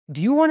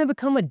Do you want to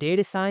become a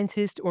data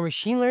scientist or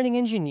machine learning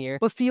engineer,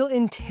 but feel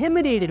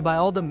intimidated by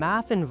all the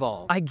math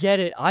involved? I get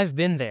it, I've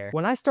been there.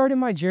 When I started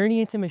my journey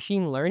into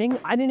machine learning,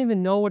 I didn't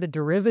even know what a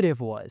derivative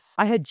was.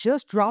 I had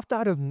just dropped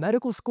out of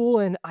medical school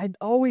and I'd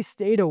always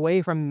stayed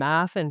away from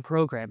math and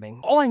programming.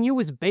 All I knew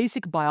was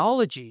basic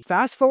biology.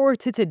 Fast forward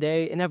to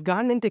today and I've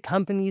gotten into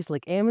companies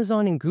like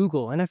Amazon and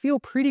Google, and I feel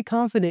pretty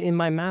confident in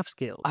my math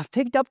skills. I've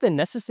picked up the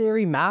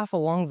necessary math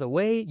along the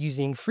way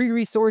using free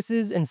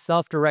resources and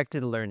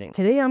self-directed learning.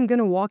 Today I'm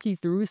gonna walk you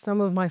through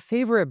some of my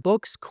favorite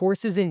books,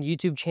 courses, and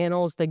YouTube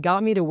channels that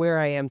got me to where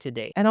I am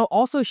today. And I'll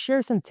also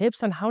share some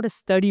tips on how to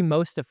study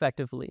most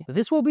effectively.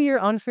 This will be your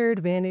unfair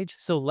advantage,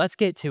 so let's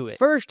get to it.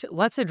 First,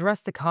 let's address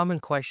the common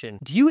question.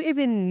 Do you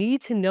even need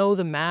to know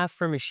the math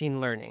for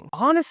machine learning?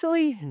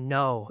 Honestly,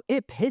 no.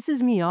 It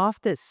pisses me off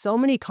that so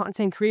many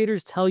content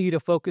creators tell you to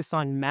focus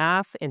on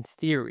math and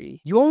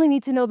theory. You only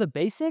need to know the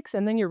basics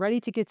and then you're ready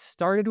to get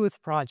started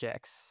with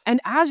projects.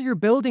 And as you're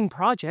building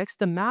projects,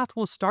 the math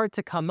will start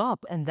to come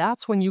up, and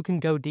that's when you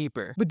can go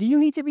deeper. But do you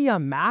need to be a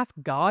math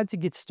god to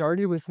get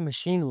started with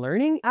machine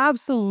learning?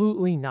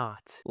 Absolutely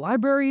not.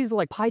 Libraries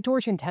like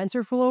PyTorch and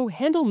TensorFlow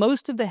handle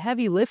most of the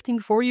heavy lifting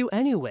for you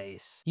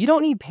anyways. You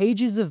don't need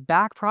pages of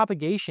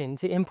backpropagation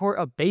to import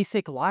a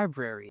basic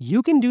library.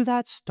 You can do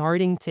that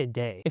starting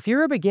today. If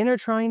you're a beginner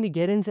trying to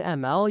get into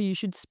ML, you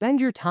should spend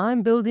your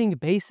time building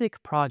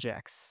basic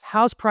projects.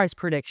 House price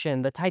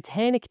prediction, the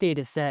Titanic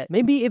dataset,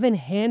 maybe even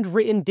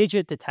handwritten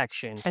digit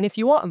detection. And if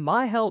you want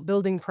my help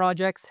building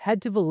projects,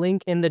 head to the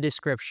link in the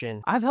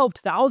description. I've helped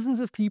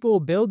thousands of people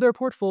build their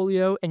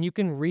portfolio, and you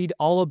can read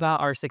all about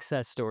our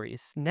success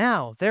stories.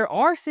 Now, there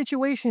are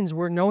situations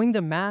where knowing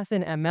the math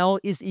in ML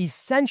is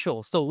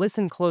essential, so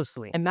listen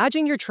closely.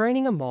 Imagine you're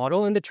training a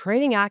model and the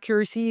training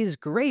accuracy is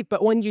great,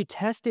 but when you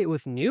test it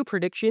with new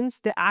predictions,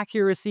 the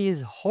accuracy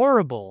is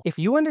horrible. If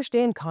you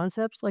understand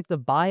concepts like the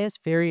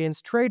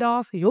bias-variance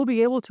trade-off, you'll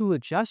be able to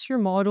adjust your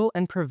model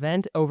and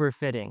prevent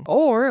overfitting.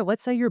 Or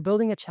let's say you're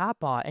building a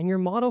chatbot and your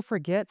model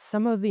forgets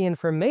some of the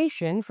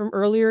information from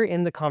earlier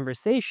in the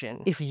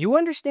conversation. If you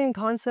understand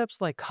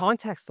concepts like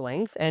context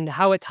length and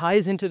how it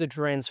ties into the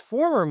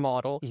transformer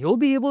model, you'll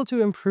be able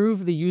to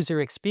improve the user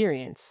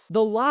experience.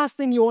 The last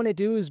thing you want to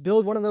do is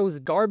build one of those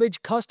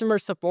garbage customer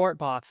support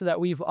bots that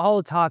we've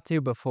all talked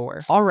to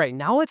before. Alright,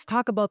 now let's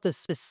talk about the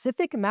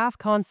specific math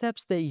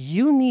concepts that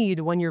you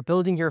need when you're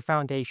building your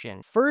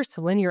foundation. First,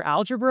 linear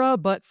algebra,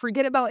 but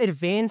forget about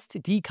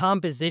advanced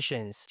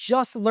decompositions.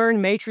 Just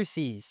learn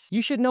matrices.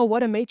 You should know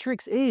what a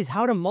matrix is,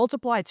 how to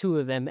multiply two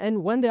of them,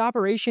 and when the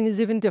operation is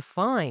even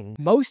defined.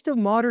 Most of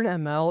modern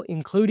ML,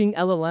 including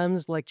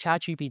LLMs like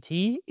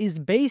ChatGPT, is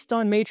based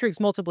on matrix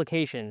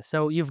multiplication,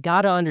 so you've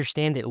got to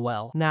understand it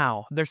well.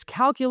 Now, there's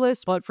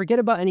calculus, but forget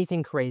about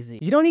anything crazy.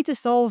 You don't need to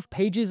solve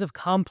pages of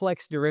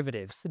complex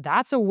derivatives.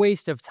 That's a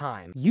waste of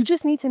time. You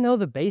just need to know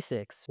the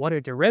basics, what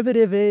a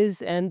derivative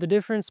is, and the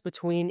difference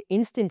between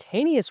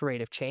instantaneous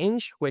rate of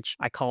change, which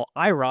I call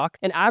IROC,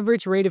 and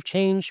average rate of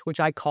change, which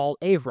I call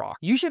AROC.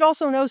 You should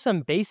also know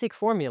some basic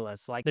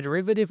formulas, like the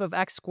derivative of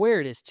x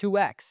squared is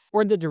 2x,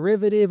 or the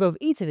derivative of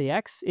e to the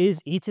x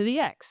is e to the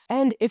x.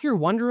 And if you're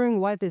wondering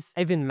why this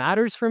even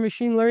matters for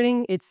machine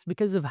learning, it's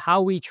because of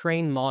how we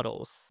train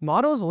models.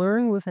 Models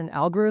learn with an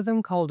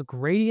algorithm called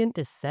gradient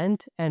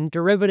descent, and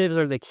derivatives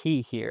are the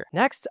key here.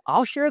 Next,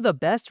 I'll share the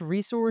best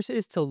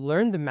resources to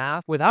learn the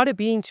math without it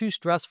being too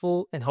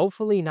stressful and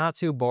hopefully not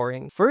too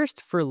boring.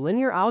 First, for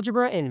linear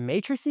algebra and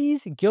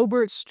matrices,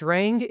 Gilbert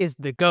Strang is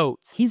the GOAT.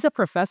 He's a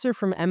professor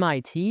from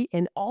MIT,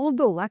 and all of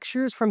the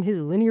lectures from his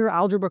linear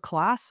algebra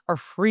class are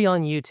free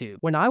on YouTube.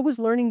 When I was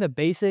learning the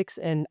basics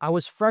and I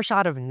was fresh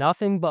out of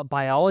nothing but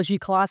biology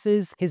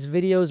classes, his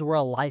videos were a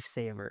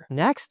lifesaver.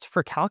 Next,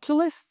 for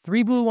calculus,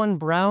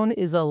 3Blue1Brown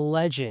is a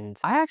legend.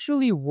 I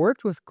actually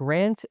worked with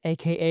Grant,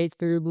 aka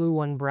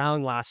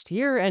 3Blue1Brown, last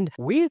year, and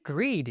we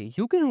agreed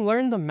you can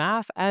learn the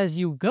math as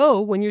you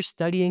go when you're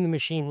studying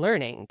machine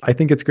learning. I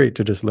think it's great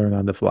to just learn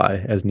on the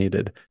fly as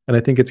needed. And I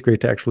think it's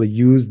great to actually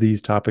use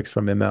these topics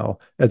from ML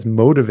as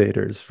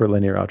motivators for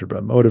linear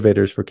algebra,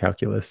 motivators for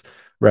calculus,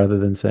 rather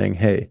than saying,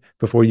 hey,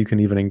 before you can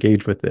even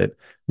engage with it,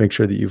 make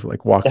sure that you've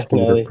like walked through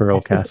the Definitely.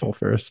 Pearl Castle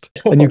first.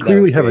 And you That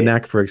clearly was have a great.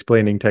 knack for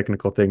explaining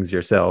technical things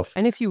yourself.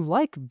 And if you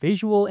like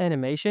visual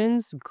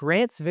animations,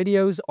 Grant's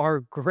videos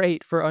are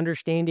great for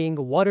understanding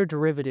what a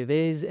derivative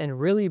is and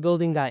really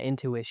building that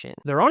intuition.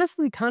 They're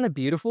honestly kind of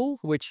beautiful,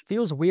 which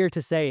feels weird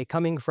to say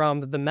coming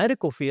from the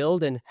medical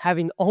field and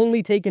having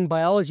only taken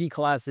biology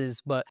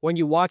classes, but when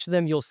you watch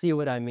them, you'll see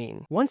what I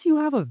mean. Once you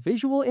have a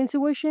visual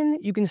intuition,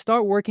 you can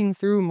start working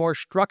through more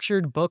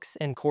structured books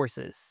and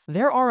courses.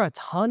 There are a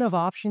ton of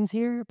options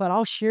here, here, but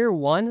I'll share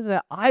one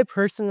that I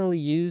personally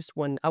used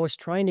when I was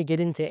trying to get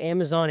into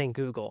Amazon and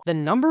Google. The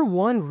number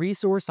one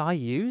resource I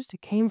used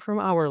came from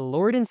our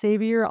Lord and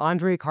Savior,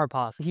 Andrej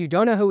Karpathy. If you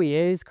don't know who he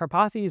is,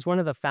 Karpathy is one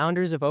of the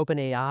founders of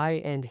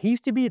OpenAI, and he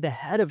used to be the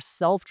head of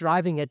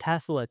self-driving at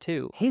Tesla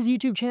too. His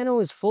YouTube channel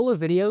is full of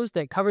videos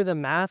that cover the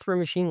math for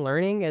machine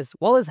learning, as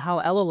well as how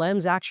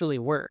LLMs actually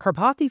work.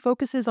 Karpathy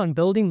focuses on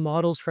building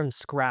models from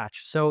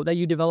scratch so that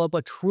you develop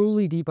a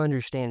truly deep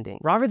understanding.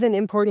 Rather than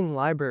importing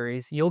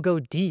libraries, you'll go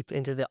deep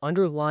into the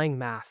underlying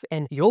math,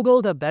 and you'll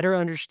build a better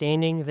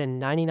understanding than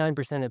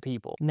 99% of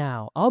people.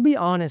 Now, I'll be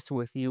honest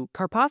with you,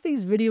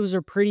 Karpathy's videos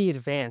are pretty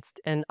advanced,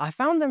 and I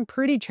found them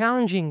pretty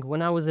challenging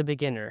when I was a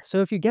beginner.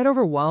 So if you get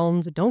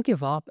overwhelmed, don't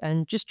give up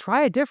and just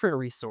try a different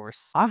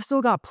resource. I've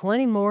still got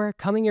plenty more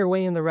coming your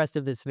way in the rest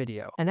of this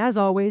video. And as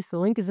always, the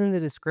link is in the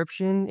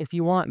description if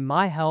you want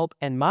my help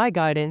and my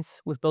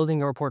guidance with building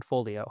your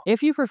portfolio.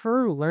 If you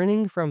prefer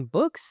learning from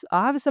books,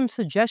 I have some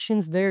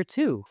suggestions there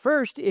too.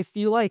 First, if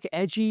you like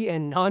edgy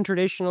and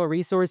non-traditional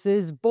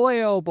resources,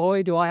 boy oh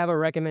boy do I have a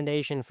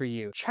recommendation for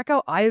you. Check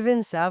out Ivan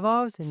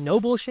Savov's No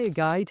Bullshit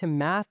Guide to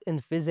Math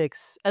and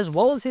Physics, as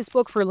well as his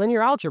book for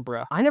linear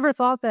algebra. I never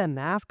thought that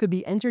math could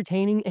be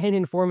entertaining and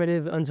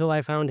informative until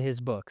I found his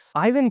books.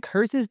 Ivan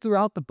curses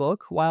throughout the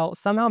book while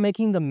somehow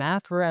making the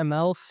math for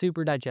ML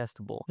super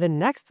digestible. The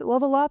next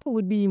level up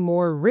would be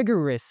more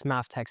rigorous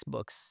math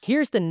textbooks.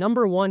 Here's the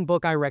number one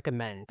book I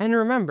recommend. And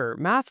remember,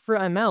 math for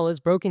ML is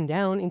broken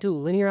down into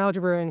linear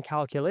algebra and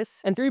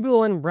calculus, and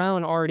 3BN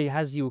Brown already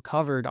has you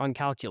covered on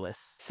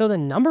calculus. So the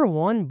number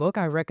one book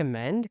I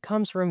recommend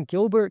comes from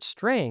Gilbert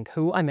Strang,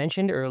 who I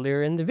mentioned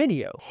earlier in the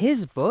video.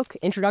 His book,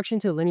 Introduction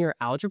to Linear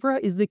Algebra,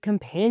 is the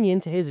companion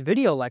to his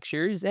video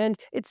lectures, and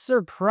it's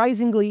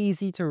surprisingly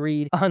easy to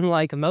read,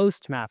 unlike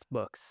most math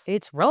books.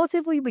 It's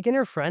relatively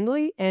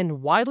beginner-friendly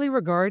and widely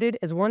regarded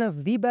as one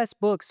of the best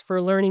books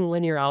for learning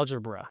linear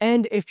algebra.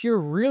 And if you're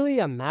really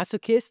a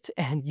masochist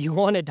and you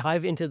want to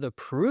dive into the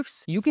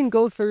proofs, you can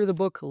go through the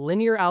book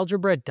Linear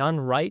Algebra Done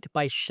Right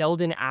by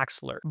Sheldon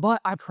Axler.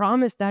 But I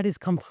promise that is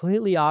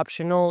completely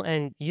optional,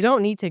 and you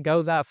don't need to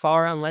go that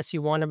far unless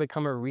you want to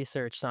become a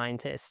research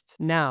scientist.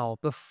 Now,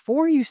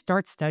 before you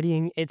start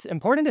studying, it's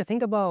important to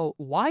think about,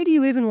 why do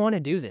you even want to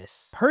do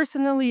this?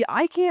 Personally,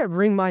 I can't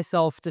bring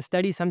myself to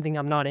study something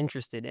I'm not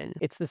interested in.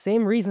 It's the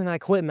same reason I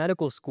quit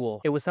medical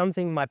school. It was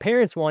something my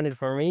parents wanted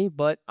for me,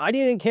 but I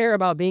didn't care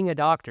about being a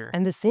doctor.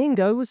 And the same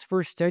goes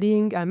for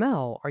studying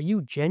ML. Are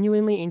you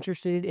genuinely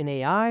interested in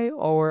AI,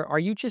 or are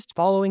you just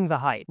following the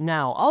hype?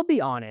 Now, I'll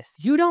be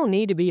honest, you don't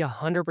need to be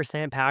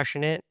 100%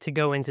 passionate to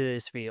go into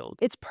this field.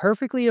 It's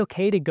perfectly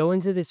okay to go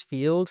into this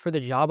field for the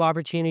job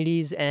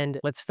opportunities and,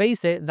 let's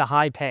face it, the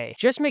high pay.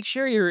 Just make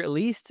sure you're at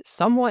least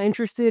somewhat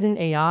interested in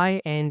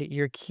AI and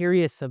you're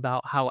curious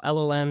about how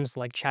LLMs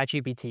like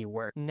ChatGPT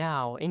work.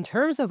 Now, in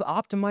terms of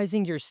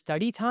optimizing your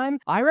study time,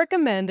 I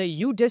recommend that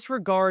you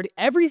disregard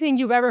everything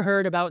you've ever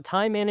heard about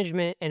time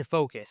management and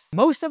focus.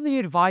 Most of the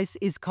advice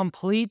is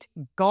complete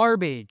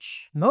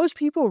garbage. Most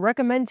people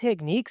recommend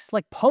techniques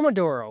like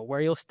Pomodoro,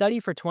 where you'll study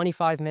for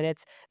 25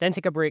 minutes, then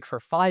take a break for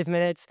 5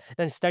 minutes,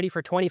 then study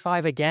for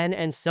 25 again,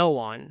 and so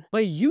on.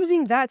 But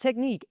using that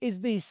technique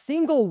is the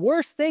single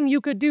worst thing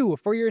you could do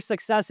for your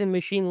success in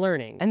machine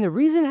learning. And the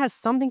reason has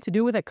something to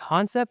do with a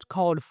concept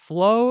called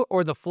flow,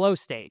 or the flow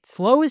state.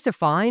 Flow is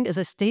defined as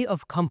a state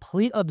of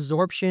complete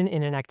absorption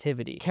in an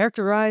activity,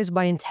 characterized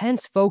by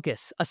intense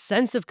focus, a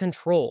sense of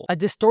control, a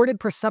distorted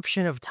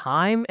perception of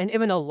time, and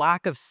even a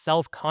lack of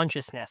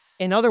self-consciousness.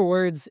 In other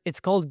words, it's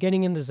called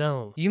getting in the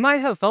zone. You might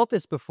have felt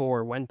this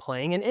before when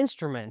playing an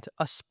instrument,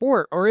 a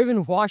sport, or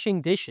even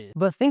washing dishes.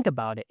 But think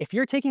about it, if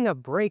you're taking a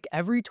break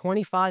every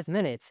 25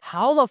 minutes,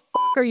 how the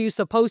fuck are you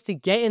supposed to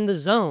get in the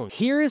zone?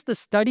 Here's the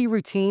study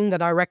routine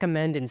that I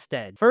recommend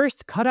instead.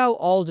 First, cut out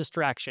all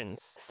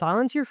distractions.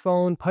 Silence your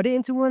phone, put it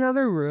into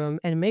another room,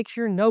 and make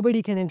sure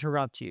nobody can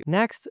interrupt you.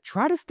 Next,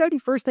 try to study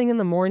first thing in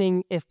the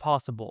morning if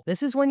possible.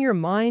 This is when your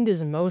mind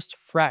is most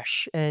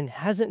fresh and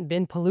hasn't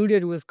been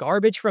polluted with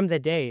garbage from the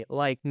day,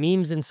 like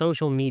memes and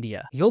social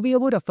media. You'll be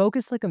able to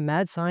focus like a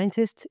mad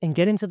scientist and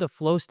get into the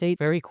flow state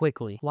very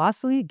quickly.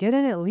 Lastly, get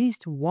in at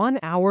least 1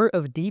 hour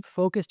of deep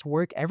focused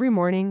work every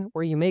morning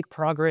where you make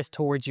progress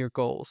towards your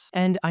goals.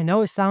 And I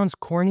know it sounds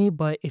corny,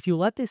 but if you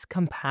let this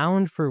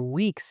compound for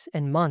weeks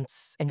and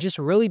months and just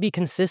really be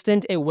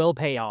consistent, it will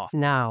pay off.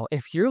 Now,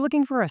 if you're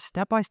looking for a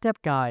step-by-step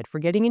guide for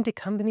getting into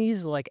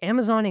companies like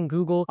Amazon and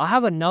Google, I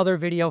have another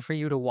video for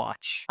you to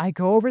watch. I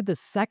go over the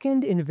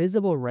second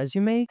invisible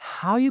resume,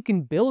 how you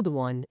can build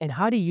one, and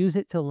how to use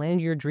it to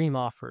land your dream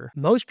offer.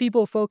 Most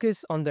people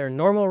focus on their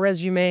normal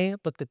resume,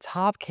 but the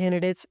top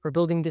candidates are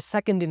building the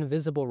second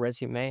invisible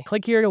resume.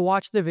 Click here to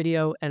watch the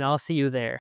video, and I'll see you there.